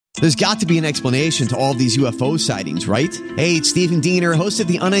There's got to be an explanation to all of these UFO sightings, right? Hey, it's Stephen Diener, host of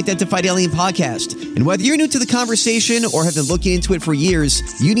the Unidentified Alien Podcast. And whether you're new to the conversation or have been looking into it for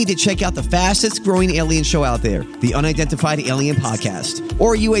years, you need to check out the fastest growing alien show out there, the Unidentified Alien Podcast,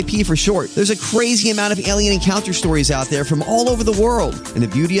 or UAP for short. There's a crazy amount of alien encounter stories out there from all over the world. And the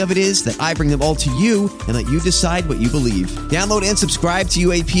beauty of it is that I bring them all to you and let you decide what you believe. Download and subscribe to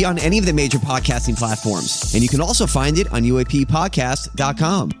UAP on any of the major podcasting platforms. And you can also find it on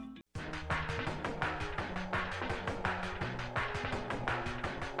UAPpodcast.com.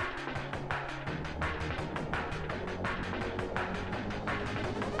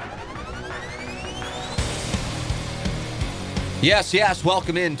 Yes.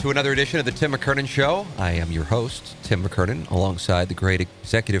 Welcome in to another edition of the Tim McKernan Show. I am your host, Tim McKernan, alongside the great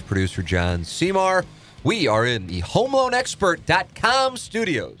executive producer, John Seymour. We are in the HomeLoanExpert.com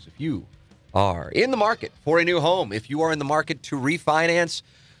studios. If you are in the market for a new home, if you are in the market to refinance,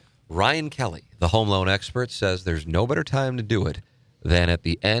 Ryan Kelly, the home loan expert, says there's no better time to do it than at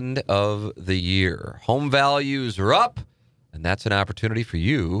the end of the year. Home values are up, and that's an opportunity for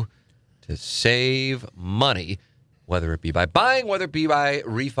you to save money. Whether it be by buying, whether it be by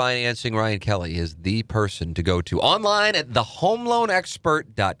refinancing, Ryan Kelly is the person to go to online at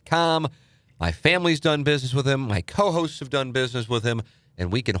thehomeloanexpert.com. My family's done business with him. My co-hosts have done business with him,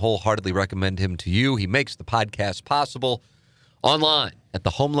 and we can wholeheartedly recommend him to you. He makes the podcast possible online at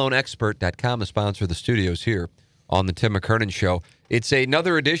thehomeloanexpert.com, the sponsor of the studios here on the Tim McKernan Show. It's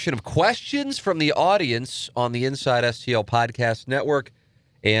another edition of Questions from the Audience on the Inside STL Podcast Network.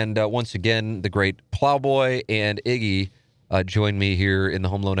 And once again, the great Plowboy and Iggy join me here in the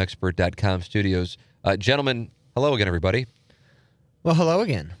HomeLoanExpert.com studios. Gentlemen, hello again, everybody. Well, hello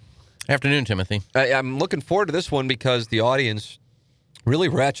again. Afternoon, Timothy. I'm looking forward to this one because the audience really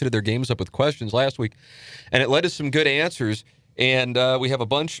ratcheted their games up with questions last week, and it led to some good answers. And we have a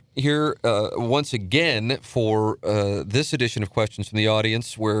bunch here once again for this edition of Questions from the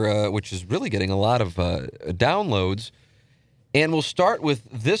Audience, which is really getting a lot of downloads. And we'll start with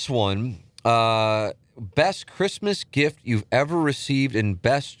this one. Best Christmas gift you've ever received and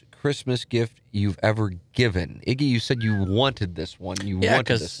best Christmas gift you've ever given. Iggy, you said you wanted this one.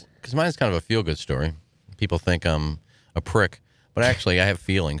 Because mine's kind of a feel-good story. People think I'm a prick, but actually I have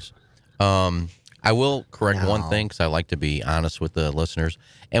feelings. I will correct one thing because I like to be honest with the listeners.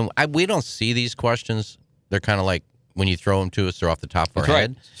 And we don't see these questions. They're kind of like, when you throw them to us, they're off the top of our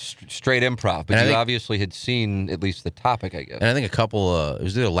head. Straight improv. But you obviously had seen at least the topic, I guess. And I think a couple, it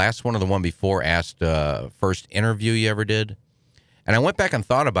was either the last one or the one before, asked first interview you ever did. And I went back and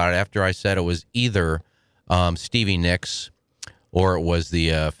thought about it after I said it was either Stevie Nicks or it was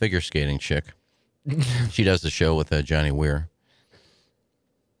the figure skating chick. She does the show with Johnny Weir.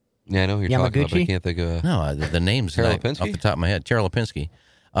 Yeah, I know who you're talking about, but I can't think of... No, the name's Tara off Lipinski? the top of my head. Tara Lipinski.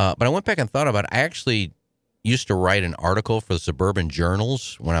 But I went back and thought about it. I actually used to write an article for the Suburban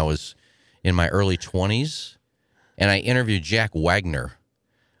Journals when I was in my early 20s, and I interviewed Jack Wagner.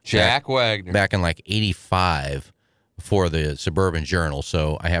 Back in like 85 for the Suburban Journal,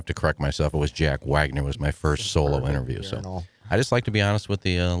 so I have to correct myself. It was Jack Wagner was my first solo interview. So I just like to be honest with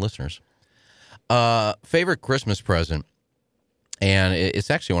the listeners. Favorite Christmas present, and it's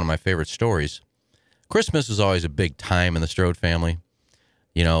actually one of my favorite stories. Christmas is always a big time in the Strode family.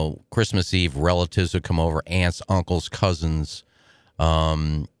 You know, Christmas Eve, relatives would come over, aunts, uncles, cousins.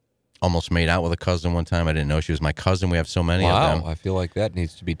 Almost made out with a cousin one time. I didn't know she was my cousin. We have so many of them. Wow, I feel like that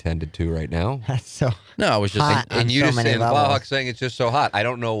needs to be tended to right now. That's so No, I was just... hot And on you so just many saying, levels. Plowhawk saying it's just so hot. I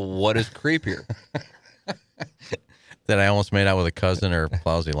don't know what is creepier. that I almost made out with a cousin, or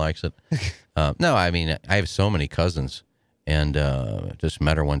Plowsy likes it. No, I mean, I have so many cousins, and just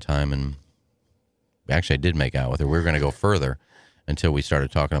met her one time, and actually I did make out with her. We were going to go further until we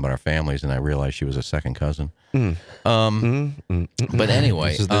started talking about our families, and I realized she was a second cousin. But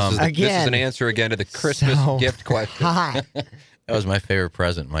anyway, This is an answer again to the Christmas gift question. Hot. that was my favorite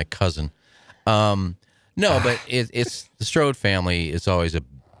present, my cousin. No, but it's the Strode family. It's always a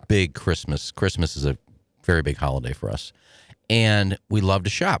big Christmas. Christmas is a very big holiday for us. And we love to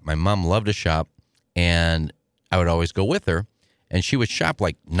shop. My mom loved to shop, and I would always go with her, and she would shop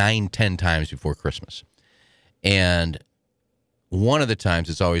like 9-10 times before Christmas. And one of the times,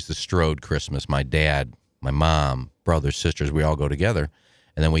 it's always the Strode Christmas. My dad, my mom, brothers, sisters, we all go together.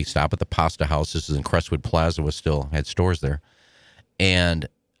 And then we stop at the Pasta House. This is in Crestwood Plaza, had stores there. And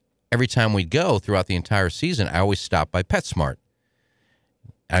every time we'd go throughout the entire season, I always stopped by PetSmart.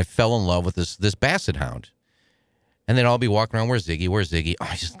 I fell in love with this Basset Hound. And they'd all be walking around, where's Ziggy? Where's Ziggy? Oh,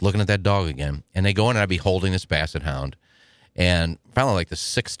 he's just looking at that dog again. And they go in, and I'd be holding this Basset Hound. And finally, like the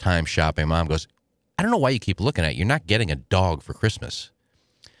 6th time shopping, Mom goes, I don't know why you keep looking at it. You're not getting a dog for Christmas.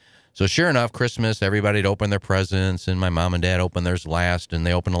 So sure enough, Christmas, everybody'd open their presents, and my mom and dad opened theirs last, and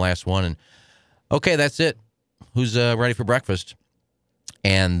they opened the last one, and okay, that's it. Who's ready for breakfast?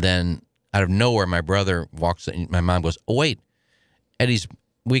 And then out of nowhere, my brother walks in. My mom goes, oh, wait,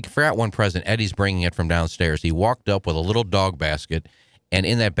 we forgot one present. Eddie's bringing it from downstairs. He walked up with a little dog basket, and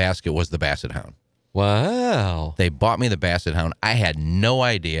in that basket was the Basset Hound. Wow. They bought me the Basset Hound. I had no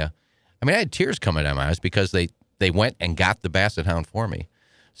idea. I mean, I had tears coming out of my eyes because they went and got the Basset Hound for me.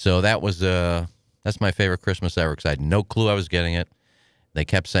 So that's my favorite Christmas ever because I had no clue I was getting it. They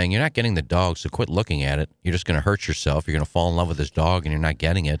kept saying, you're not getting the dog, so quit looking at it. You're just going to hurt yourself. You're going to fall in love with this dog, and you're not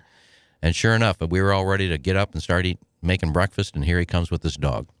getting it. And sure enough, we were all ready to get up and start making breakfast, and here he comes with this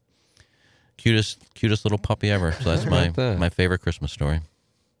dog. Cutest little puppy ever. So that's my favorite Christmas story.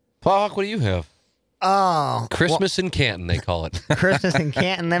 Plowhawk, what do you have? Oh, Christmas in Canton, they call it. Christmas in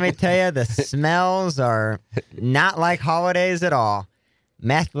Canton, let me tell you, the smells are not like holidays at all.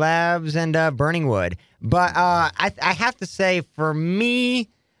 Meth labs and burning wood. But I have to say, for me,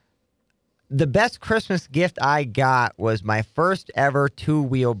 the best Christmas gift I got was my first ever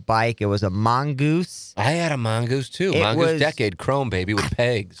two-wheel bike. It was a Mongoose. I had a Mongoose, too. It Mongoose was- Decade Chrome, baby, with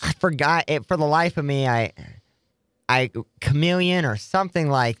pegs. I forgot it for the life of me. I Chameleon or something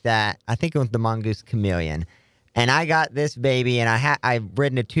like that. I think it was the Mongoose Chameleon. And I got this baby, and I've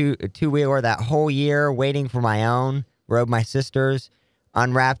ridden a two-wheeler that whole year, waiting for my own. Rode my sister's.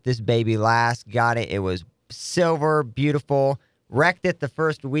 Unwrapped this baby last, got it. It was silver, beautiful. Wrecked it the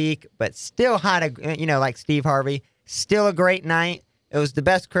first week, but still had like Steve Harvey, still a great night. It was the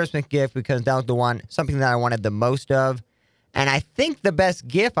best Christmas gift because that was something that I wanted the most of. And I think the best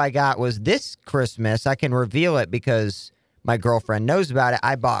gift I got was this Christmas. I can reveal it because my girlfriend knows about it.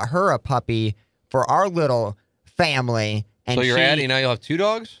 I bought her a puppy for our little family. And So you're adding, now you'll have 2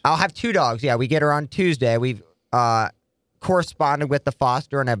 dogs? I'll have 2 dogs. Yeah, we get her on Tuesday. We've corresponded with the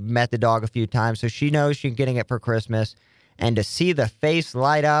foster, and I've met the dog a few times, so she knows she's getting it for Christmas. And to see the face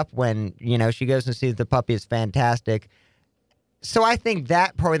light up when, she goes and sees the puppy is fantastic. So I think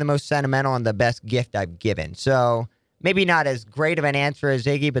that probably the most sentimental and the best gift I've given. So maybe not as great of an answer as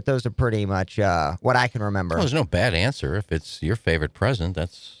Iggy, but those are pretty much what I can remember. Well, there's no bad answer. If it's your favorite present,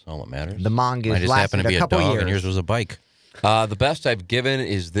 that's all that matters. The Mongoose Might just happen lasted to be a a couple dog, years. and yours was a bike. The best I've given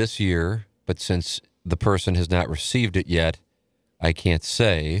is this year, but since the person has not received it yet, I can't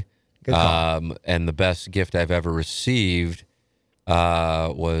say. Good call. And the best gift I've ever received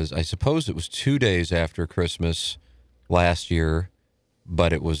was, I suppose it was 2 days after Christmas last year,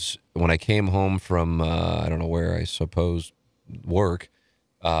 but it was when I came home from, I don't know where, I suppose, work.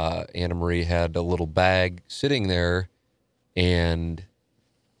 Anna Marie had a little bag sitting there, and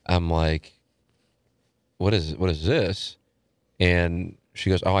I'm like, what is this? And she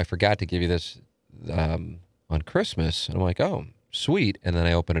goes, oh, I forgot to give you this on Christmas. And I'm like, oh, sweet. And then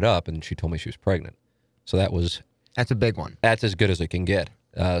I open it up, and she told me she was pregnant. So That's a big one. that's as good as it can get.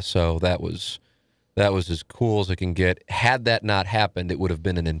 So that was as cool as it can get. Had that not happened, it would have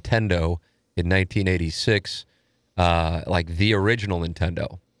been a Nintendo in 1986, like the original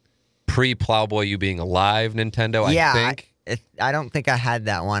Nintendo. Pre-Plowboy You Being Alive Nintendo, I think. I don't think I had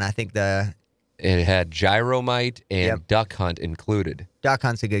that one. I think the It had Gyromite and Yep. Duck Hunt included. Duck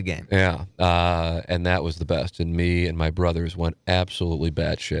Hunt's a good game. Yeah, and that was the best. And me and my brothers went absolutely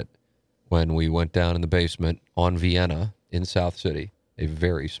batshit when we went down in the basement on Vienna in South City, a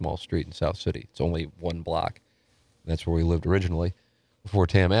very small street in South City. It's only 1 block. That's where we lived originally, before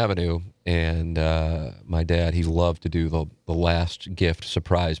Tam Avenue. And my dad, he loved to do the last gift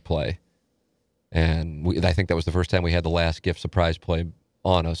surprise play. And I think that was the first time we had the last gift surprise play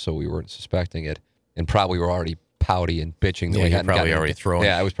on us, so we weren't suspecting it. And probably were already pouty and bitching that Yeah, we you're hadn't probably gotten already a, throwing.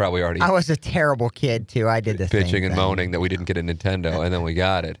 Yeah, I was probably already I was a terrible kid, too. I did the same bitching and thing. moaning that we didn't get a Nintendo, and then we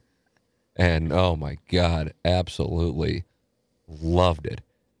got it. And, oh, my God, absolutely loved it.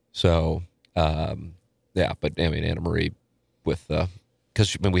 So, yeah, but, I mean, Anna Marie with,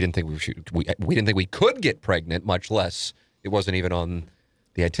 because we didn't think we didn't think we could get pregnant, much less it wasn't even on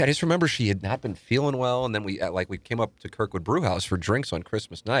the idea. I just remember she had not been feeling well, and then we came up to Kirkwood Brewhouse for drinks on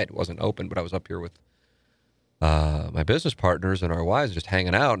Christmas night. It wasn't open, but I was up here with my business partners and our wives just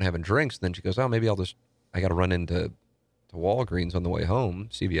hanging out and having drinks. And then she goes, oh, maybe I got to run into Walgreens on the way home.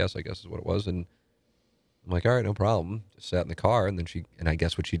 CVS, I guess is what it was. And I'm like, all right, no problem. Just sat in the car. And then I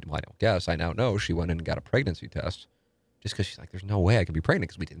don't guess, I now know she went in and got a pregnancy test just because she's like, there's no way I could be pregnant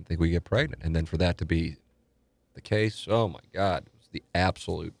because we didn't think we'd get pregnant. And then for that to be the case, oh my God, it was the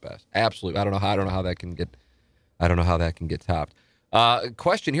absolute best. Absolute. I don't know how that can get topped.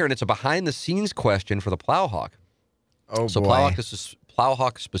 Question here, and it's a behind-the-scenes question for the Plowhawk. Oh, So boy. Plowhawk, this is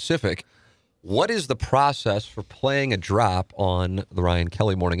Plowhawk specific. what is the process for playing a drop on the Ryan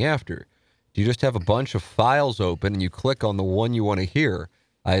Kelly Morning After? Do you just have a bunch of files open and you click on the one you want to hear?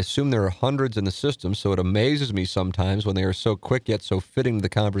 I assume there are hundreds in the system, so it amazes me sometimes when they are so quick yet so fitting to the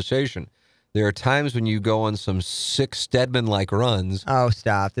conversation. There are times when you go on some sick Stedman-like runs. Oh,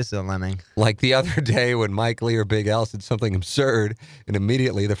 stop. This is a lemming. Like the other day when Mike Lee or Big Al said something absurd, and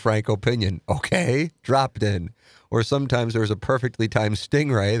immediately the Franco opinion, okay, dropped in. Or sometimes there's a perfectly timed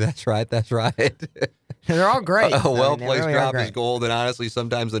stingray. That's right. They're all great. A well-placed really drop is gold, and honestly,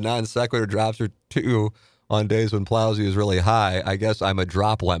 sometimes the non-sequitur drops are too on days when Plowsy is really high. I guess I'm a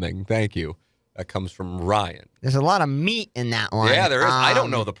drop lemming. Thank you. That comes from Ryan. There's a lot of meat in that one. Yeah, there is. I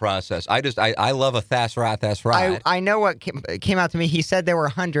don't know the process. I love a that's right. I know what came out to me. He said there were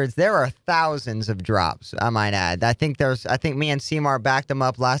hundreds. There are thousands of drops, I might add. I think me and Seymour backed them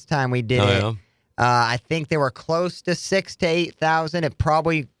up last time we did it. Yeah. I think they were close to 6,000 to 8,000. It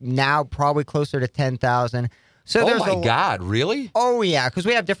probably closer to 10,000. So oh my God, really? Oh yeah, because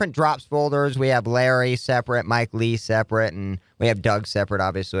we have different drops folders. We have Larry separate, Mike Lee separate, and we have Doug separate,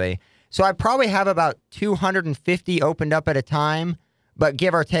 obviously. So I probably have about 250 opened up at a time, but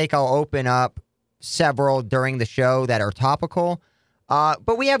give or take, I'll open up several during the show that are topical.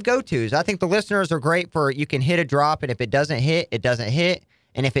 But we have go-tos. I think the listeners are great for, you can hit a drop, and if it doesn't hit, it doesn't hit.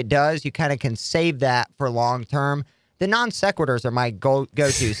 And if it does, you kind of can save that for long term. The non sequiturs are my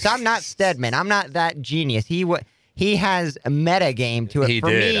go-tos. So I'm not Stedman. I'm not that genius. He has a meta game to it. He for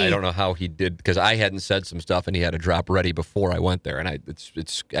did. Me, I don't know how he did, because I hadn't said some stuff and he had a drop ready before I went there. And I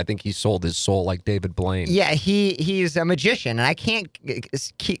think he sold his soul like David Blaine. Yeah, he's a magician, and I can't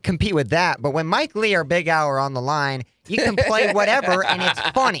compete with that. But when Mike Lee or Big Al are on the line, you can play whatever, and it's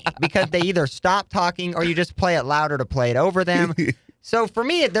funny because they either stop talking or you just play it louder to play it over them. So for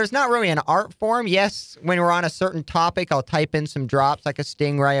me, there's not really an art form. Yes, when we're on a certain topic, I'll type in some drops like a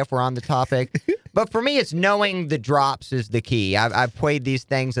stingray if we're on the topic. But for me, it's knowing the drops is the key. I've played these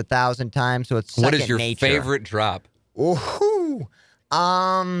things 1,000 times, so it's second What is your nature. favorite drop? Ooh,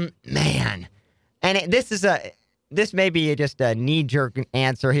 man. And this may be just a knee-jerk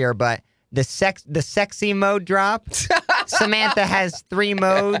answer here, but the sexy mode drop. Samantha has 3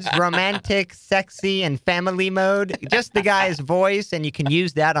 modes: romantic, sexy, and family mode. Just the guy's voice, and you can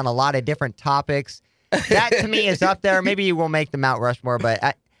use that on a lot of different topics. That to me is up there. Maybe you will make the Mount Rushmore,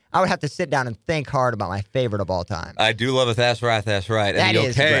 but I would have to sit down and think hard about my favorite of all time. I do love it. That's right. And that the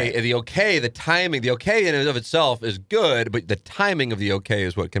is okay, great. the timing, the okay in and of itself is good, but the timing of the okay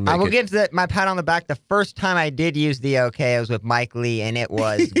is what can make it. I will give my pat on the back. The first time I did use the okay, I was with Mike Lee, and it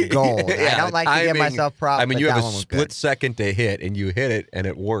was gold. Yeah, I don't like to give myself props. I mean, but you have that a one was split good. second to hit, and you hit it, and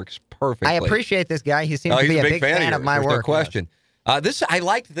it works perfectly. I appreciate this guy. He seems to he's be a a big fan of my There's work. No question. I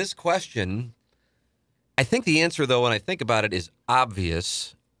liked this question. I think the answer, though, when I think about it, is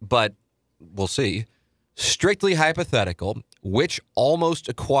obvious, but we'll see. Strictly hypothetical, which almost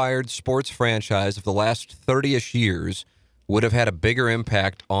acquired sports franchise of the last 30-ish years would have had a bigger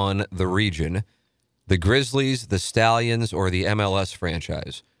impact on the region? The Grizzlies, the Stallions, or the MLS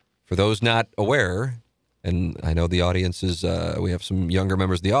franchise? For those not aware, and I know the audience is, we have some younger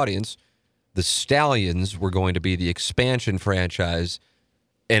members of the audience, the Stallions were going to be the expansion franchise.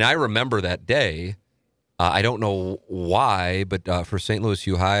 And I remember that day. I don't know why, but for St. Louis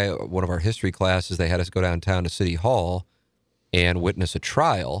U High, one of our history classes, they had us go downtown to City Hall and witness a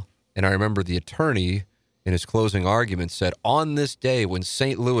trial. And I remember the attorney in his closing argument said, on this day when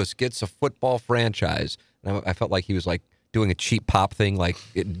St. Louis gets a football franchise, and I felt like he was like doing a cheap pop thing like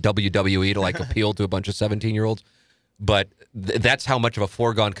WWE to like appeal to a bunch of 17-year-olds. But that's how much of a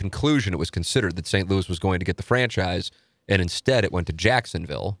foregone conclusion it was considered that St. Louis was going to get the franchise. And instead it went to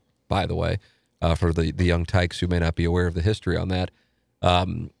Jacksonville, by the way. For the young tykes who may not be aware of the history on that.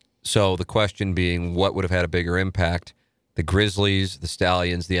 So the question being, what would have had a bigger impact? The Grizzlies, the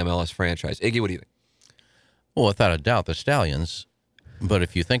Stallions, the MLS franchise. Iggy, what do you think? Well, without a doubt, the Stallions. But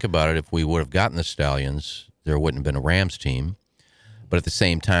if you think about it, if we would have gotten the Stallions, there wouldn't have been a Rams team. But at the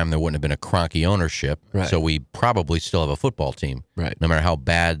same time, there wouldn't have been a Kroenke ownership. Right. So we probably still have a football team. Right. No matter how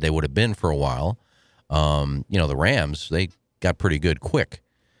bad they would have been for a while. The Rams, they got pretty good quick.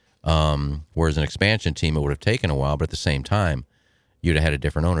 Whereas an expansion team, it would have taken a while, but at the same time, you'd have had a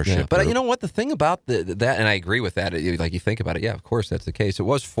different ownership. Yeah, but you know what? The thing about that, and I agree with that, like you think about it, yeah, of course that's the case. It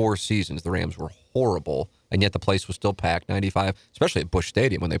was 4 seasons. The Rams were horrible, and yet the place was still packed, 95, especially at Busch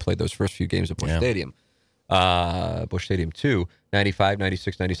Stadium when they played those first few games at Busch Stadium. Busch Stadium 2, 95,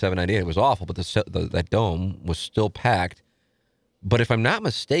 96, 97, 98. It was awful, but that dome was still packed. But if I'm not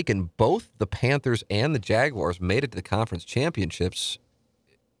mistaken, both the Panthers and the Jaguars made it to the conference championships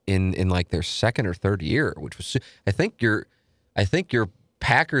in like their second or third year, which was, I think you're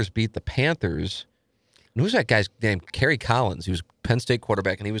Packers beat the Panthers. And who's that guy's name? Kerry Collins. He was Penn State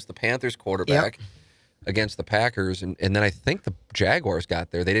quarterback, and he was the Panthers quarterback against the Packers. And then I think the Jaguars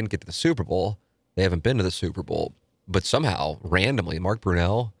got there. They didn't get to the Super Bowl. They haven't been to the Super Bowl. But somehow, randomly, Mark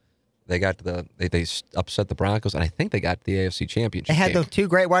Brunell, they got to they upset the Broncos, and I think they got to the AFC Championship They had game. those two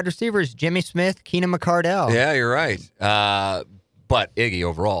great wide receivers, Jimmy Smith, Keenan McCardell. Yeah, you're right. But Iggy,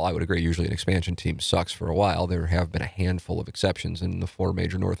 overall, I would agree, usually an expansion team sucks for a while. There have been a handful of exceptions in the 4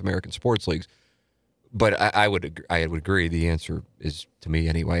 major North American sports leagues. But I would agree the answer is, to me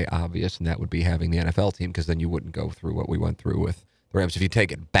anyway, obvious, and that would be having the NFL team, because then you wouldn't go through what we went through with the Rams. If you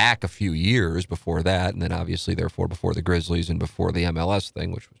take it back a few years before that, and then obviously, therefore, before the Grizzlies and before the MLS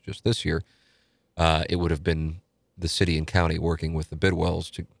thing, which was just this year, it would have been the city and county working with the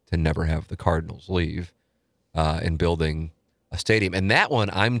Bidwells to never have the Cardinals leave and building a stadium. And that one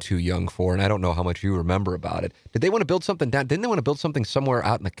I'm too young for, and I don't know how much you remember about it. Did they want to build something down? Didn't they want to build something somewhere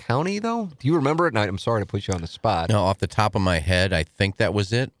out in the county, though? Do you remember it? And I'm sorry to put you on the spot. No, off the top of my head, I think that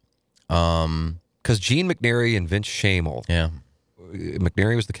was it. Because Gene McNary and Vince Shamel. Yeah.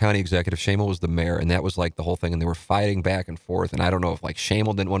 McNary was the county executive. Shamel was the mayor, and that was like the whole thing. And they were fighting back and forth. And I don't know if like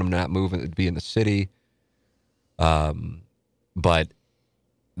Shamel didn't want him to not move and be in the city. But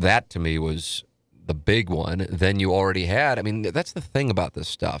that to me was the big one. Then you already had, I mean, that's the thing about this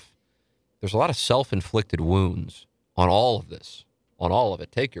stuff. There's a lot of self-inflicted wounds on all of this, on all of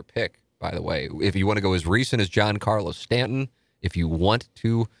it. Take your pick, by the way. If you want to go as recent as John Carlos Stanton, if you want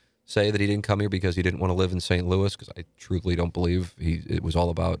to say that he didn't come here because he didn't want to live in St. Louis, because I truly don't believe it was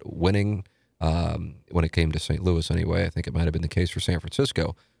all about winning when it came to St. Louis anyway. I think it might have been the case for San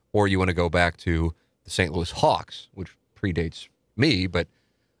Francisco. Or you want to go back to the St. Louis Hawks, which predates me, but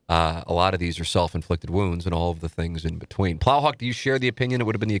a lot of these are self-inflicted wounds and all of the things in between. Plowhawk, do you share the opinion it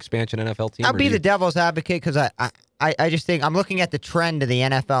would have been the expansion NFL team? I'll be the devil's advocate, because I just think I'm looking at the trend of the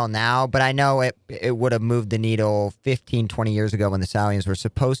NFL now, but I know it would have moved the needle 15, 20 years ago when the Stallions were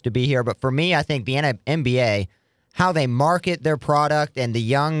supposed to be here. But for me, I think the NBA, how they market their product and the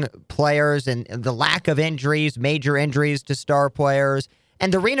young players and the lack of injuries, major injuries to star players,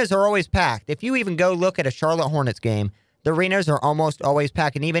 and the arenas are always packed. If you even go look at a Charlotte Hornets game, the arenas are almost always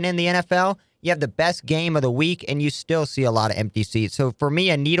packed. And even in the NFL, you have the best game of the week, and you still see a lot of empty seats. So for me,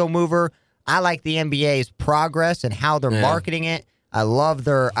 a needle mover, I like the NBA's progress and how they're marketing it. I love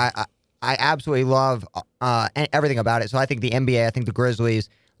I absolutely love everything about it. So I think the NBA, I think the Grizzlies,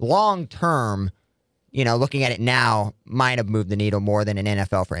 long term, looking at it now, might have moved the needle more than an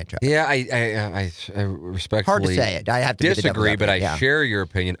NFL franchise. Yeah, I respectfully hard to say it. I have to disagree, but I share your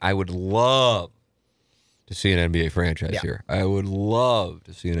opinion. I would love to see an NBA franchise here. I would love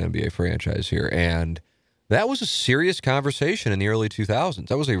to see an NBA franchise here, and that was a serious conversation in the early 2000s.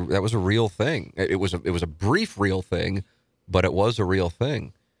 That was a real thing. It was a brief real thing, but it was a real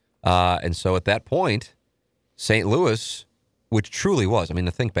thing. And so at that point, St. Louis, which truly was, I mean,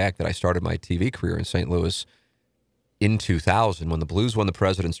 to think back that I started my TV career in St. Louis in 2000 when the Blues won the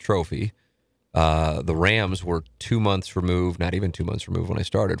President's Trophy. The Rams were 2 months removed, not even 2 months removed when I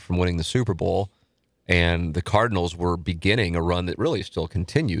started, from winning the Super Bowl. And the Cardinals were beginning a run that really still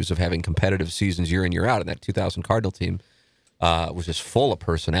continues of having competitive seasons year in, year out. And that 2000 Cardinal team was just full of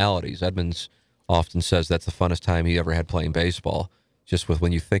personalities. Edmonds often says that's the funnest time he ever had playing baseball, just with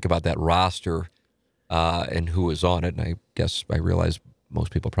when you think about that roster and who was on it. And I guess I realize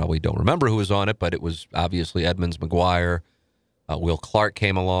most people probably don't remember who was on it, but it was obviously Edmonds, McGuire. Will Clark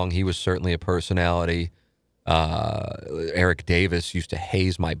came along. He was certainly a personality. Eric Davis used to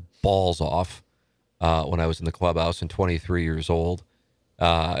haze my balls off when I was in the clubhouse and 23 years old.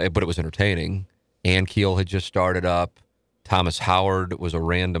 But it was entertaining. Ann Keel had just started up. Thomas Howard was a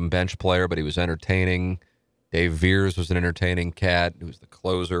random bench player, but he was entertaining. Dave Veers was an entertaining cat. He was the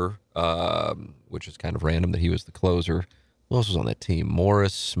closer, which is kind of random that he was the closer. Who else was on that team?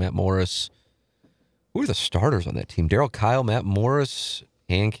 Matt Morris. Who were the starters on that team? Darryl Kyle, Matt Morris,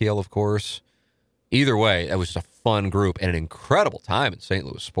 Ann Keel, of course. Either way, it was just a fun group and an incredible time in St.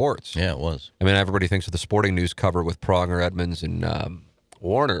 Louis sports. Yeah, it was. I mean, everybody thinks of the Sporting News cover with Pronger, Edmonds, and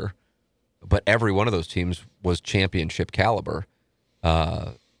Warner, but every one of those teams was championship caliber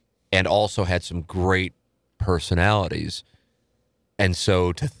and also had some great personalities. And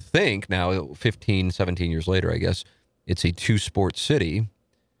so to think now, 15, 17 years later, I guess, it's a two-sport city,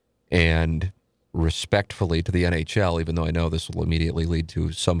 and respectfully to the NHL, even though I know this will immediately lead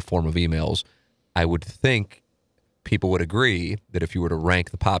to some form of emails, I would think people would agree that if you were to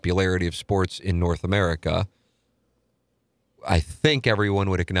rank the popularity of sports in North America, I think everyone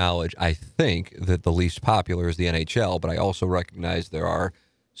would acknowledge, that the least popular is the NHL, but I also recognize there are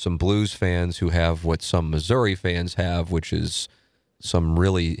some Blues fans who have what some Missouri fans have, which is some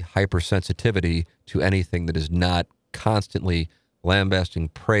really hypersensitivity to anything that is not constantly lambasting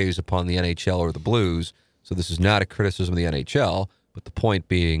praise upon the NHL or the Blues. So this is not a criticism of the NHL, but the point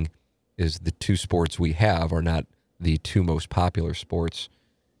being is the two sports we have are not the two most popular sports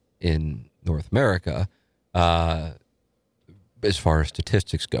in North America. As far as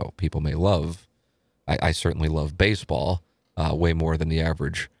statistics go, people may love, I certainly love baseball way more than the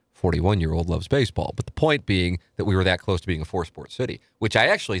average 41-year-old loves baseball. But the point being that we were that close to being a four-sport city, which I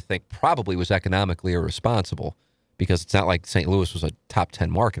actually think probably was economically irresponsible, because it's not like St. Louis was a top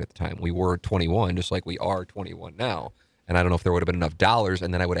 10 market at the time. We were 21, just like we are 21 now. And I don't know if there would have been enough dollars,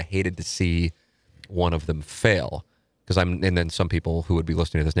 and then I would have hated to see one of them fail. And then some people who would be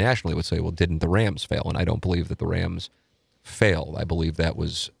listening to this nationally would say, well, didn't the Rams fail? And I don't believe that the Rams failed. I believe that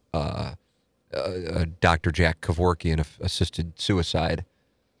was Dr. Jack Kevorkian assisted suicide,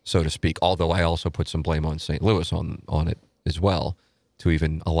 so to speak, although I also put some blame on St. Louis on it as well, to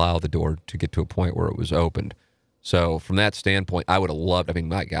even allow the door to get to a point where it was opened. So from that standpoint, I would have loved, I mean,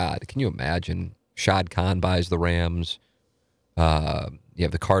 my God, can you imagine? Shad Khan buys the Rams. You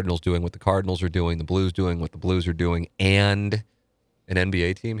have the Cardinals doing what the Cardinals are doing, the Blues doing what the Blues are doing, and an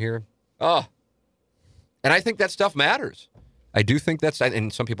NBA team here. Oh, and I think that stuff matters. I do think that's,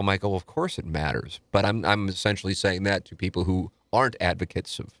 and some people might go, well, of course it matters. But I'm essentially saying that to people who aren't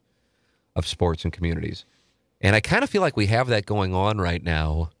advocates of sports and communities. And I kind of feel like we have that going on right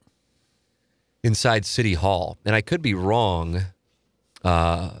now inside City Hall. And I could be wrong,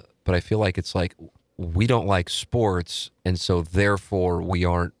 but I feel like it's like we don't like sports, and so therefore we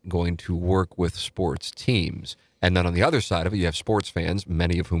aren't going to work with sports teams. And then on the other side of it, you have sports fans,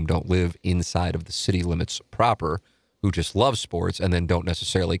 many of whom don't live inside of the city limits proper, who just love sports and then don't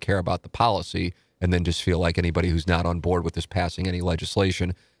necessarily care about the policy, and then just feel like anybody who's not on board with this passing any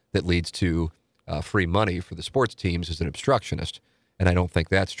legislation that leads to free money for the sports teams is an obstructionist. And I don't think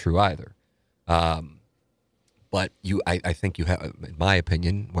that's true either. But I think you have, in my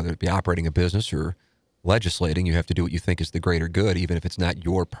opinion, whether it be operating a business or legislating, you have to do what you think is the greater good, even if it's not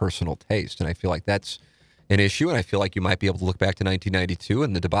your personal taste. And I feel like that's an issue, and I feel like you might be able to look back to 1992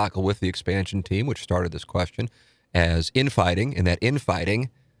 and the debacle with the expansion team, which started this question, as infighting. And that infighting,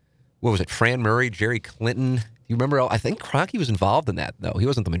 what was it, Fran Murray, Jerry Clinton? Do you remember? I think Kroenke was involved in that, though. He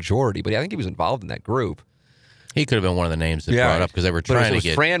wasn't the majority, but I think he was involved in that group. He could have been one of the names that brought up because they were trying to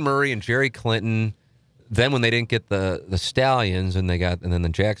get Fran Murray and Jerry Clinton. Then when they didn't get the Stallions and then the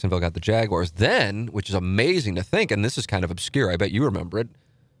Jacksonville got the Jaguars, then, which is amazing to think, and this is kind of obscure, I bet you remember it,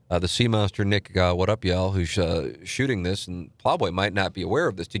 the Sea Monster Nick, what up, y'all, who's shooting this, and Plowboy might not be aware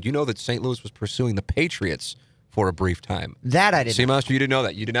of this. Did you know that St. Louis was pursuing the Patriots for a brief time? That I didn't. Sea Monster, you didn't know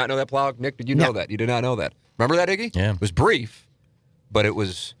that. You did not know that, Plow? Nick, did you know that? You did not know that. Remember that, Iggy? Yeah. It was brief, but it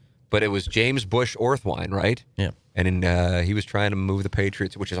was James Bush Orthwine, right? Yeah. And he was trying to move the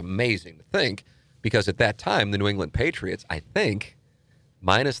Patriots, which is amazing to think, because at that time, the New England Patriots, I think,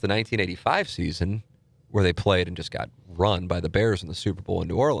 minus the 1985 season, where they played and just got run by the Bears in the Super Bowl in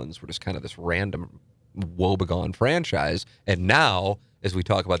New Orleans, were just kind of this random woebegone franchise. And now, as we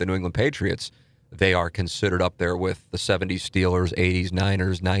talk about the New England Patriots, they are considered up there with the 70s Steelers, 80s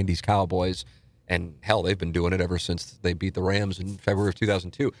Niners, 90s Cowboys. And hell, they've been doing it ever since they beat the Rams in February of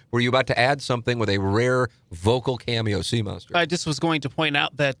 2002. Were you about to add something with a rare vocal cameo, Sea Monster? I just was going to point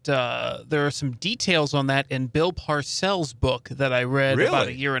out that there are some details on that in Bill Parcells' book that I read about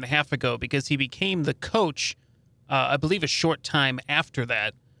a year and a half ago, because he became the coach, I believe, a short time after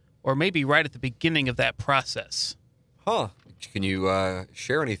that, or maybe right at the beginning of that process. Huh. Can you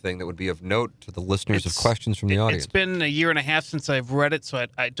share anything that would be of note to the listeners of questions from the audience? It's been a year and a half since I've read it, so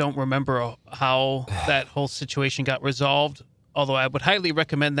I don't remember how that whole situation got resolved, although I would highly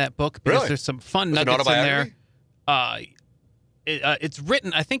recommend that book because there's some fun nuggets in there. It's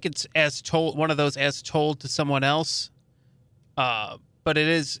written, I think it's as told, one of those as told to someone else, but it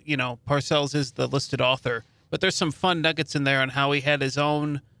is, Parcells is the listed author. But there's some fun nuggets in there on how he had his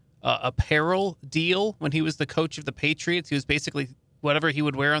own apparel deal when he was the coach of the Patriots. He was basically whatever he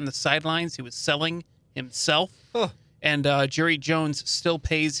would wear on the sidelines, he was selling himself. Huh. And Jerry Jones still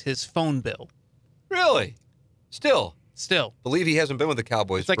pays his phone bill. Really? Still? Believe he hasn't been with the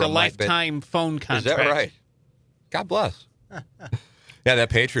Cowboys it's like for a lifetime phone contract. Is that right? God bless. Yeah,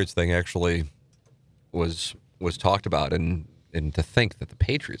 that Patriots thing actually was talked about, and to think that the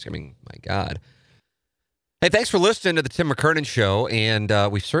Patriots, I mean, my God. Hey, thanks for listening to the Tim McKernan Show, and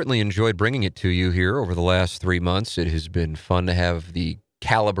we've certainly enjoyed bringing it to you here over the last 3 months. It has been fun to have the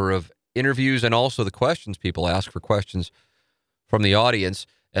caliber of interviews and also the questions people ask for questions from the audience.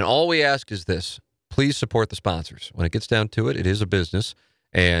 And all we ask is this: please support the sponsors. When it gets down to it, it is a business,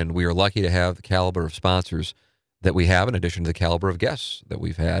 and we are lucky to have the caliber of sponsors that we have, in addition to the caliber of guests that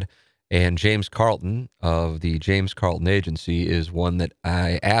we've had. And James Carlton of the James Carlton Agency is one that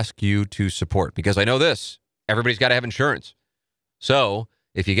I ask you to support, because I know this. Everybody's got to have insurance. So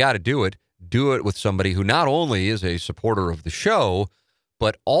if you got to do it with somebody who not only is a supporter of the show,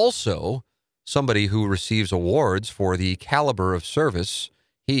 but also somebody who receives awards for the caliber of service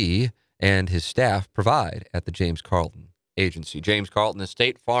he and his staff provide at the James Carlton Agency. James Carlton, a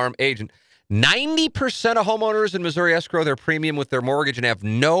State Farm agent. 90% of homeowners in Missouri escrow their premium with their mortgage and have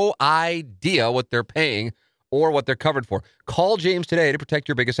no idea what they're paying or what they're covered for. Call James today to protect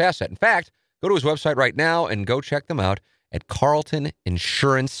your biggest asset. In fact, go to his website right now and go check them out at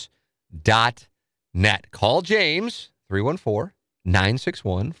carltoninsurance.net. Call James,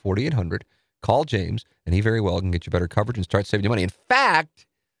 314-961-4800. Call James, and he very well can get you better coverage and start saving you money. In fact,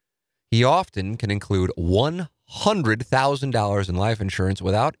 he often can include $100,000 in life insurance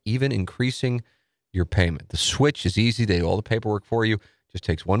without even increasing your payment. The switch is easy. They do all the paperwork for you. Just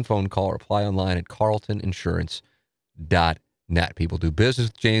takes one phone call or apply online at carltoninsurance.net. People do business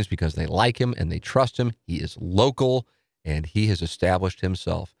with James because they like him and they trust him. He is local, and he has established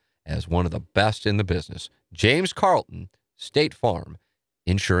himself as one of the best in the business. James Carlton, State Farm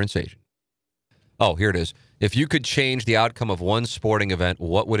Insurance Agent. Oh, here it is. If you could change the outcome of one sporting event,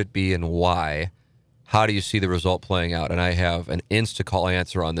 what would it be and why? How do you see the result playing out? And I have an insta-call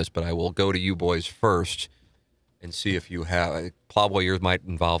answer on this, but I will go to you boys first and see if you have. Plowboy, yours might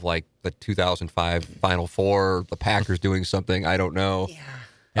involve like the 2005 Final Four, the Packers doing something. I don't know. Yeah.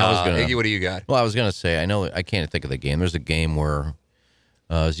 Iggy, what do you got? Well, I was going to say, I can't think of the game. There's a game where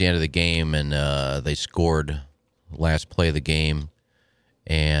it was the end of the game, and they scored last play of the game,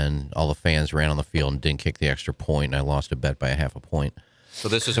 and all the fans ran on the field and didn't kick the extra point, and I lost a bet by a half a point. So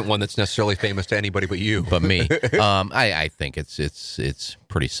this isn't one that's necessarily famous to anybody but you. But me. I think it's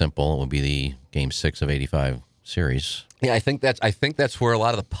pretty simple. It would be the Game 6 of '85 series. Yeah, I think that's where a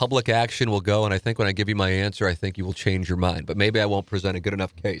lot of the public action will go, and I think when I give you my answer, I think you will change your mind. But maybe I won't present a good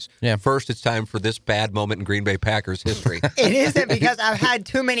enough case. Yeah. First, it's time for this bad moment in Green Bay Packers history. It isn't, because I've had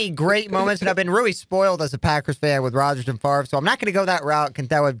too many great moments, and I've been really spoiled as a Packers fan with Rodgers and Favre, so I'm not going to go that route, because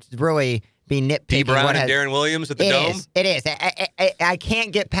that would really be nitpicking. D. Brown and Darren Williams at the Dome? It is. I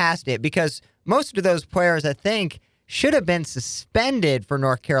can't get past it, because most of those players, I think, should have been suspended for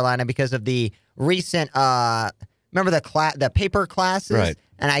North Carolina because of the recent remember the paper classes? Right.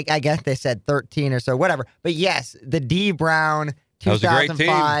 And I guess they said 13 or so, whatever. But yes, the D. Brown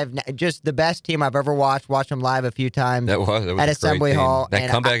 2005, just the best team I've ever watched. Watched them live a few times. That was at Assembly Hall. That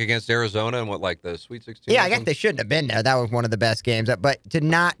comeback against Arizona and the Sweet 16? Yeah, I guess they shouldn't have been there. That was one of the best games. But to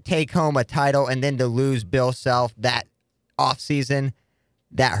not take home a title and then to lose Bill Self that offseason,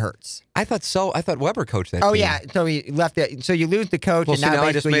 that hurts. I thought Weber coached that Oh, team. yeah. So he left it. So you lose the coach. Well, and so now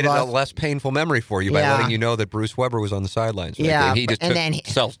I just basically made it you a lost. less painful memory for you by Yeah. letting you know that Bruce Weber was on the sidelines. For that Yeah, game. He just and took then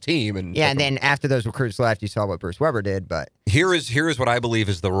Self's team. And then after those recruits left, you saw what Bruce Weber did. But Here is what I believe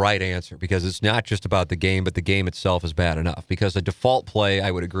is the right answer, because it's not just about the game, but the game itself is bad enough. Because a default play,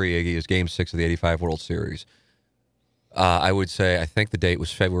 I would agree, Iggy, is Game 6 of the '85 World Series. I would say, I think the date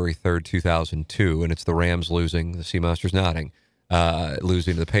was February 3rd, 2002, and it's the Rams losing, the Sea Monsters nodding,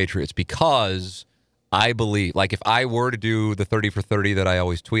 losing to the Patriots, because I believe, like, if I were to do the 30 for 30 that I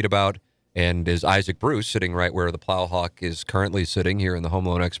always tweet about, and as Isaac Bruce, sitting right where the Plowhawk is currently sitting here in the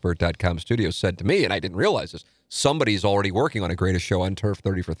HomeLoanExpert.com studio, said to me, and I didn't realize this, somebody's already working on a greatest show on turf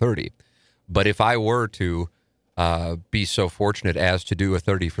 30 for 30. But if I were to be so fortunate as to do a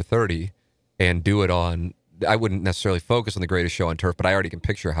 30 for 30 and do it on, I wouldn't necessarily focus on the greatest show on turf, but I already can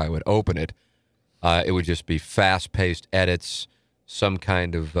picture how I would open it. It would just be fast-paced edits, some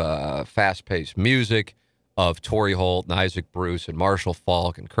kind of fast-paced music of Torrey Holt and Isaac Bruce and Marshall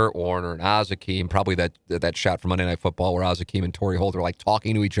Falk and Kurt Warner and Oz Hakeem, probably that shot from Monday Night Football where Oz Hakeem and Torrey Holt are like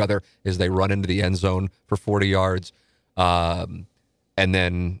talking to each other as they run into the end zone for 40 yards. And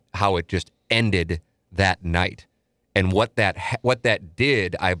then how it just ended that night. And what that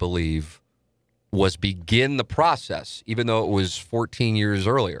did, I believe, was begin the process, even though it was 14 years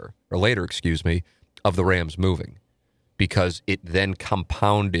later, of the Rams moving, because it then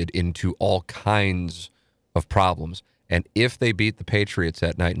compounded into all kinds of problems. And if they beat the Patriots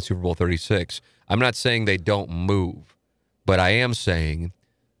that night in Super Bowl 36, I'm not saying they don't move, but I am saying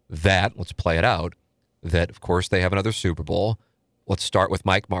that, let's play it out, that, of course, they have another Super Bowl. Let's start with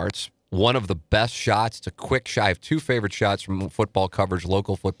Mike Martz. One of the best shots, it's a quick shot. I have two favorite shots from football coverage,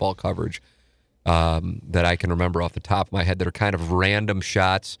 local football coverage, that I can remember off the top of my head that are kind of random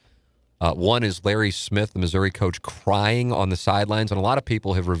shots. One is Larry Smith, the Missouri coach, crying on the sidelines, and a lot of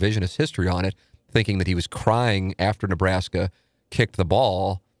people have revisionist history on it, thinking that he was crying after Nebraska kicked the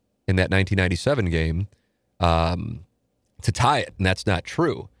ball in that 1997 game. to tie it, and that's not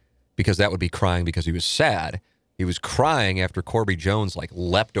true, because that would be crying because he was sad. He was crying after Corby Jones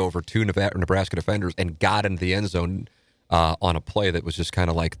leapt over two Nebraska defenders and got into the end zone on a play that was just kind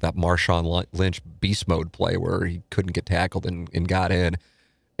of like that Marshawn Lynch beast mode play where he couldn't get tackled and got in,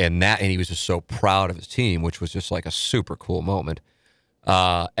 and he was just so proud of his team, which was just like a super cool moment.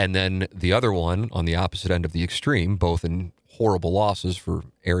 And then the other one on the opposite end of the extreme, both in horrible losses for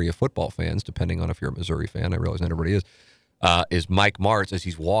area football fans, depending on if you're a Missouri fan. I realize not everybody is Mike Martz as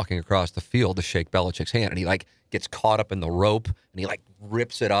he's walking across the field to shake Belichick's hand, and he gets caught up in the rope and he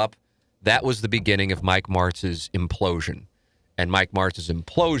rips it up. That was the beginning of Mike Martz's implosion, and Mike Martz's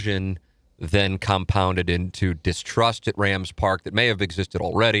implosion then compounded into distrust at Rams Park that may have existed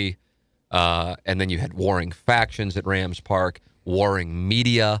already, and then you had warring factions at Rams Park, warring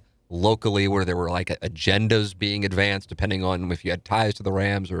media locally where there were agendas being advanced depending on if you had ties to the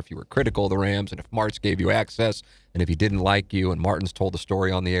Rams or if you were critical of the Rams, and if Martz gave you access, and if he didn't like you. And Martin's told the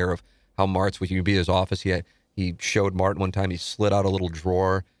story on the air of how Martz, when you'd be at his office, he showed Martin one time, he slid out a little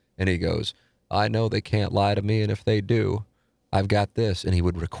drawer and he goes, I know they can't lie to me, and if they do, I've got this. And he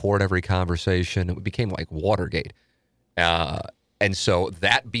would record every conversation. It became like Watergate. And so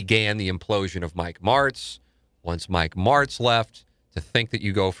that began the implosion of Mike Martz. Once Mike Martz left, to think that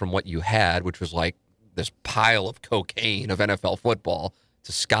you go from what you had, which was this pile of cocaine of NFL football,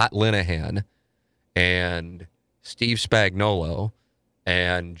 to Scott Linehan and Steve Spagnuolo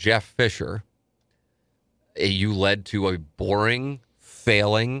and Jeff Fisher, you led to a boring,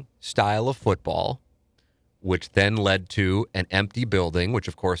 failing style of football, which then led to an empty building, which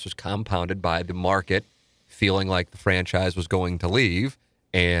of course was compounded by the market feeling like the franchise was going to leave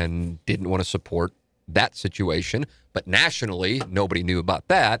and didn't want to support that situation. But nationally, nobody knew about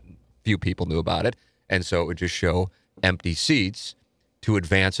that. Few people knew about it. And so it would just show empty seats to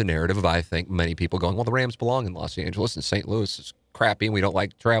advance a narrative of, I think, many people going, well, the Rams belong in Los Angeles and St. Louis is crappy and we don't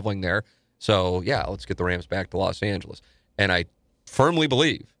like traveling there. So, yeah, let's get the Rams back to Los Angeles. And I firmly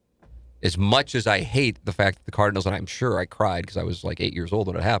believe, as much as I hate the fact that the Cardinals, and I'm sure I cried because I was 8 years old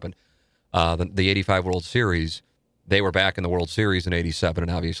when it happened, the 85 World Series, they were back in the World Series in 87,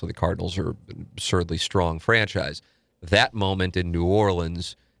 and obviously the Cardinals are an absurdly strong franchise. That moment in New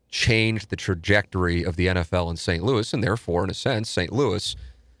Orleans changed the trajectory of the NFL in St. Louis, and therefore, in a sense, St. Louis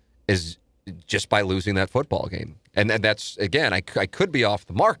is just by losing that football game. And that's, again, I could be off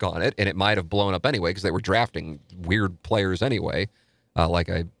the mark on it, and it might have blown up anyway because they were drafting weird players anyway.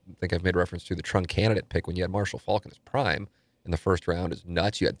 I think I've made reference to the Trunk candidate pick when you had Marshall Faulk in his prime in the first round is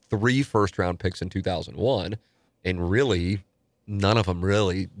nuts. You had 3 first-round picks in 2001, and really, none of them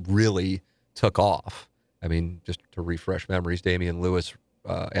really took off. I mean, just to refresh memories, Damian Lewis,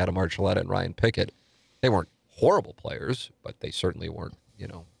 Adam Archuleta, and Ryan Pickett, they weren't horrible players, but they certainly weren't,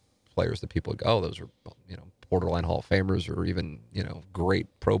 players that people would go, oh, those are, borderline Hall of Famers or even, great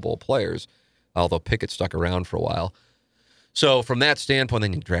Pro Bowl players, although Pickett stuck around for a while. So from that standpoint,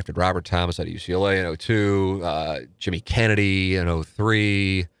 then you drafted Robert Thomas out of UCLA in 2002, Jimmy Kennedy in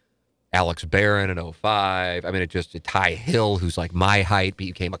 2003, Alex Barron in 2005. I mean, Ty Hill, who's my height,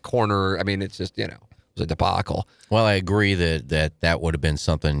 became a corner. I mean, it's just, it was a debacle. Well, I agree that would have been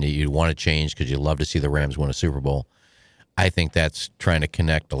something that you'd want to change because you'd love to see the Rams win a Super Bowl. I think that's trying to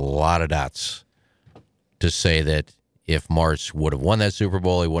connect a lot of dots to say that if Martz would have won that Super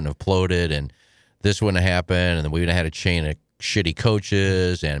Bowl, he wouldn't have imploded, and this wouldn't have happened, and then we would have had a chain of shitty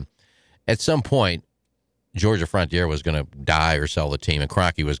coaches, and at some point, Georgia Frontiere was going to die or sell the team, and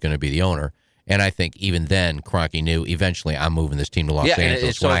Kroenke was going to be the owner. And I think even then, Kroenke knew eventually I'm moving this team to Los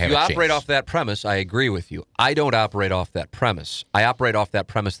Angeles. So when if I have you a operate chance. off that premise, I agree with you. I don't operate off that premise. I operate off that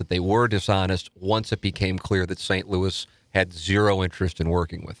premise that they were dishonest once it became clear that St. Louis had zero interest in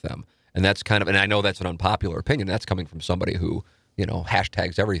working with them. And that's and I know that's an unpopular opinion. That's coming from somebody who,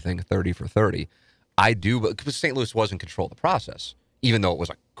 hashtags everything 30 for 30. I do, because St. Louis was in control of the process, even though it was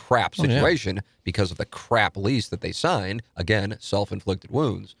a crap situation because of the crap lease that they signed. Again, self-inflicted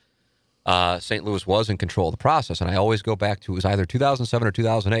wounds. St. Louis was in control of the process, and I always go back to it was either 2007 or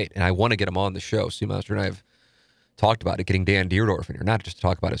 2008, and I want to get him on the show. Seamaster and I have talked about it, getting Dan Deerdorf in here, not just to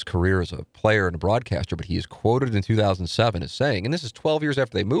talk about his career as a player and a broadcaster, but he is quoted in 2007 as saying, and this is 12 years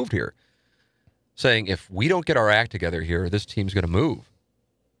after they moved here, saying, if we don't get our act together here, this team's going to move.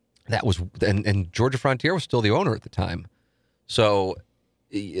 That was, and Georgia Frontiere was still the owner at the time. So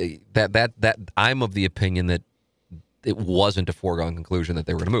that I'm of the opinion that it wasn't a foregone conclusion that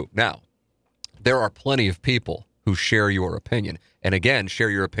they were going to move. Now, there are plenty of people who share your opinion, and again, share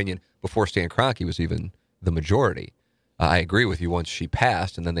your opinion before Stan Kroenke was even the majority. I agree with you once she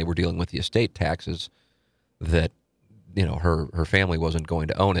passed, and then they were dealing with the estate taxes that her family wasn't going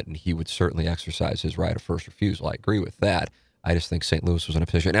to own it, and he would certainly exercise his right of first refusal. I agree with that. I just think St. Louis was in a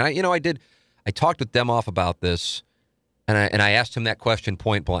position, and I talked with Demoff about this, and I asked him that question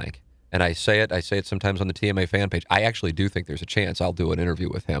point blank, and I say it sometimes on the TMA fan page. I actually do think there's a chance I'll do an interview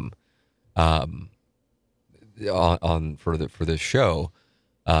with him, for this show,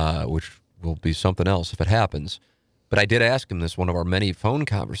 which will be something else if it happens. But I did ask him this, one of our many phone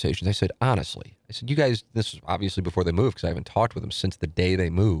conversations. I said, honestly, you guys, this is obviously before they moved because I haven't talked with them since the day they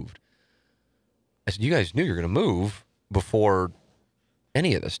moved. I said, you guys knew you were going to move before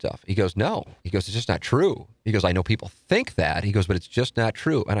any of this stuff. He goes, no. He goes, it's just not true. He goes, I know people think that. He goes, but it's just not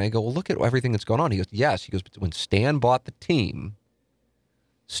true. And I go, well, look at everything that's going on. He goes, yes. He goes, but when Stan bought the team,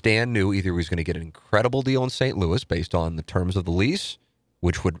 Stan knew either he was going to get an incredible deal in St. Louis based on the terms of the lease,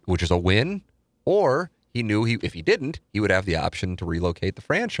 which is a win, or he knew if he didn't, he would have the option to relocate the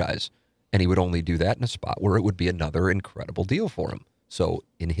franchise, and he would only do that in a spot where it would be another incredible deal for him. So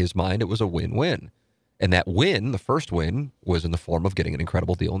in his mind, it was a win-win. And that win, the first win, was in the form of getting an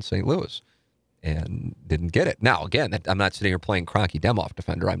incredible deal in St. Louis, and didn't get it. Now, again, I'm not sitting here playing Kroenke Demoff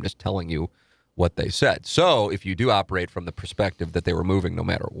defender. I'm just telling you what they said. So if you do operate from the perspective that they were moving no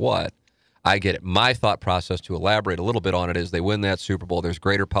matter what, I get it. My thought process, to elaborate a little bit on it, is they win that Super Bowl. There's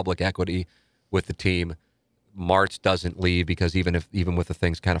greater public equity with the team. Martz doesn't leave because even with the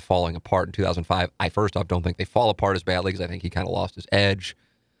things kind of falling apart in 2005, I first off don't think they fall apart as badly because I think he kind of lost his edge.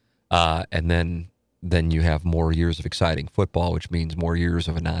 And then you have more years of exciting football, which means more years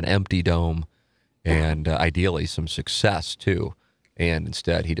of a non-empty dome, and ideally some success too. And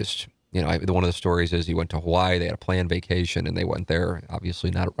instead, he just, one of the stories is he went to Hawaii. They had a planned vacation, and they went there,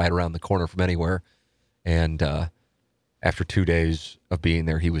 obviously not right around the corner from anywhere. And after 2 days of being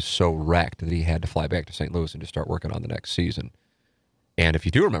there, he was so wrecked that he had to fly back to St. Louis and just start working on the next season. And if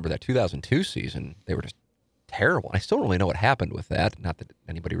you do remember that 2002 season, they were just terrible. I still don't really know what happened with that. Not that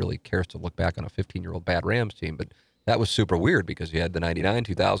anybody really cares to look back on a 15-year-old bad Rams team, but that was super weird because you had the 99,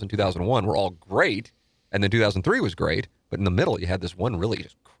 2000, 2001 were all great, and then 2003 was great, but in the middle you had this one really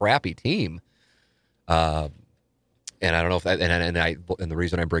just crappy team. And I don't know if that, and the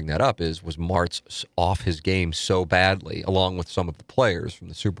reason I bring that up was Martz off his game so badly, along with some of the players from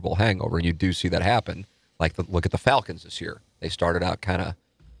the Super Bowl hangover, and you do see that happen. Like, look at the Falcons this year. They started out kind of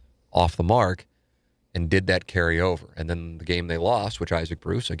off the mark, and did that carry over. And then the game they lost, which Isaac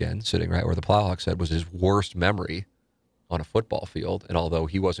Bruce, again, sitting right where the Plowhawk said, was his worst memory on a football field. And although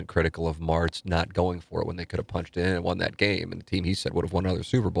he wasn't critical of Martz not going for it when they could have punched it in and won that game, and the team he said would have won another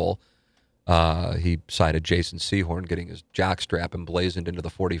Super Bowl, he cited Jason Sehorn getting his jockstrap emblazoned into the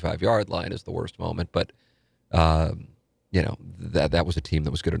 45-yard line as the worst moment. But, that was a team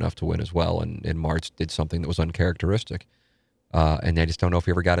that was good enough to win as well. And Martz did something that was uncharacteristic. And I just don't know if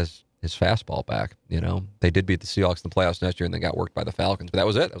he ever got his fastball back. They did beat the Seahawks in the playoffs next year, and they got worked by the Falcons. But that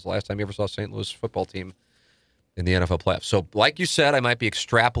was it. That was the last time you ever saw a St. Louis football team in the NFL playoffs. So, like you said, I might be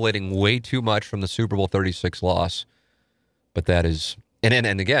extrapolating way too much from the Super Bowl 36 loss. But that is, and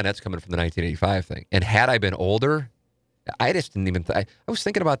again, that's coming from the 1985 thing. And had I been older, I just didn't even. I was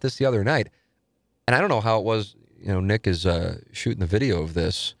thinking about this the other night, and I don't know how it was. Nick is shooting the video of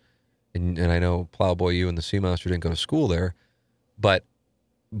this, and I know Plowboy, you and the Sea Monster didn't go to school there, but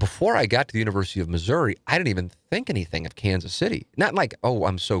before I got to the University of Missouri, I didn't even think anything of Kansas City. Not like, oh,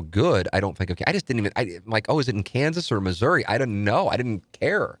 I'm so good, I don't think of. I just didn't even. I'm like, oh, is it in Kansas or Missouri? I didn't know. I didn't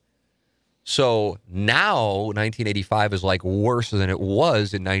care. So now 1985 is like worse than it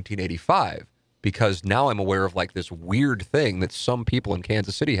was in 1985 because now I'm aware of like this weird thing that some people in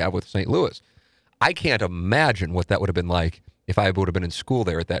Kansas City have with St. Louis. I can't imagine what that would have been like if I would have been in school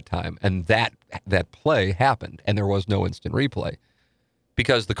there at that time and that play happened and there was no instant replay.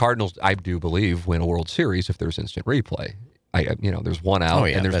 Because the Cardinals, I do believe, win a World Series if there's instant replay. There's one out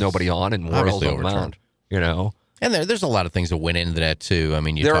and there's nobody on and Worrell's on the mound. And there's a lot of things that went into that too. I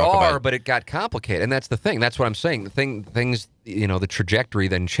mean, but it got complicated, and that's the thing. That's what I'm saying. Things, the trajectory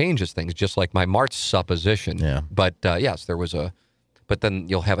then changes things, just like my Martz supposition. Yeah. But yes, there was but then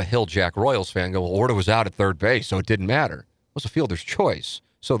you'll have a Hill Jack Royals fan go, well, Orta was out at third base, so it didn't matter. It was a fielder's choice,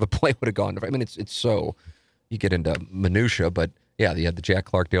 so the play would have gone. I mean, it's so you get into minutia, but yeah, you had the Jack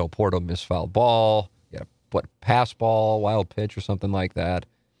Clark Dale Porto misfouled ball, you had a pass ball, wild pitch, or something like that,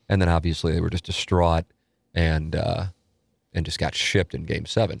 and then obviously they were just distraught. And just got shipped in Game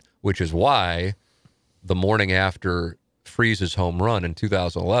 7, which is why the morning after Freeze's home run in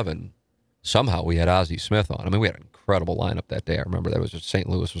 2011, somehow we had Ozzie Smith on. I mean, we had an incredible lineup that day. I remember that was St.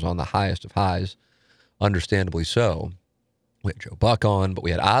 Louis was on the highest of highs, understandably so. We had Joe Buck on, but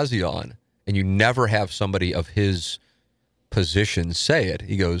we had Ozzie on, and you never have somebody of his position say it.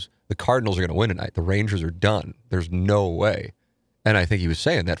 He goes, the Cardinals are going to win tonight. The Rangers are done. There's no way. And I think he was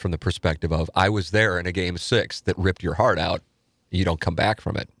saying that from the perspective of, I was there in a Game 6 that ripped your heart out. You don't come back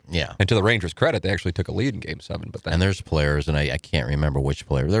from it. Yeah. And to the Rangers' credit, they actually took a lead in Game 7. But then, And there's players, and I can't remember which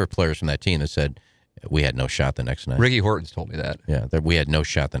player. There were players from that team that said we had no shot the next night. Ricky Horton's told me that. Yeah, that we had no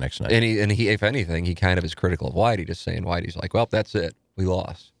shot the next night. And he, if anything, he kind of is critical of Whitey, just saying Whitey's like, well, that's it. We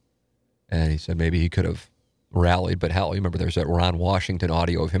lost. And he said maybe he could have rallied, but hell, you remember there's that Ron Washington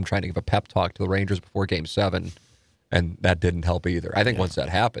audio of him trying to give a pep talk to the Rangers before Game 7, and that didn't help either. I think once that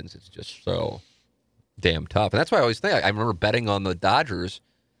happens, it's just so damn tough. And that's why I always think, I remember betting on the Dodgers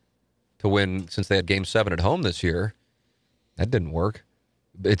to win since they had Game 7 at home this year. That didn't work.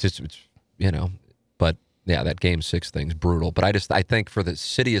 It's but yeah, that Game 6 thing's brutal. But I think for the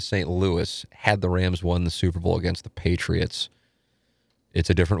city of St. Louis, had the Rams won the Super Bowl against the Patriots, it's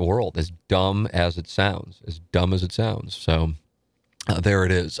a different world, as dumb as it sounds. So there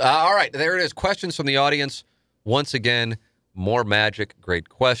it is. All right, there it is. Questions from the audience. Once again, more magic, great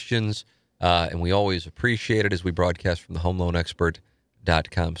questions. And we always appreciate it as we broadcast from the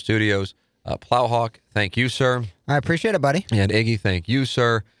HomeLoanExpert.com studios. Plowhawk, thank you, sir. I appreciate it, buddy. And Iggy, thank you,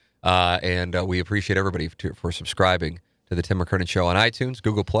 sir. And we appreciate everybody for subscribing to the Tim McKernan Show on iTunes,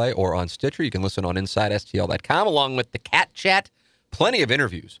 Google Play, or on Stitcher. You can listen on InsideSTL.com along with the Cat Chat. Plenty of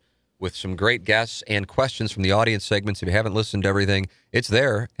interviews with some great guests and questions from the audience segments. If you haven't listened to everything, it's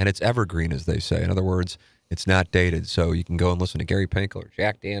there, and it's evergreen, as they say. In other words, it's not dated. So you can go and listen to Gary Pinkel or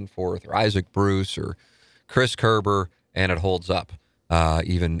Jack Danforth or Isaac Bruce or Chris Kerber, and it holds up,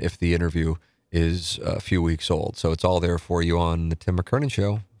 even if the interview is a few weeks old. So it's all there for you on the Tim McKernan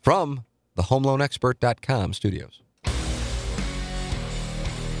Show from the HomeLoanExpert.com studios.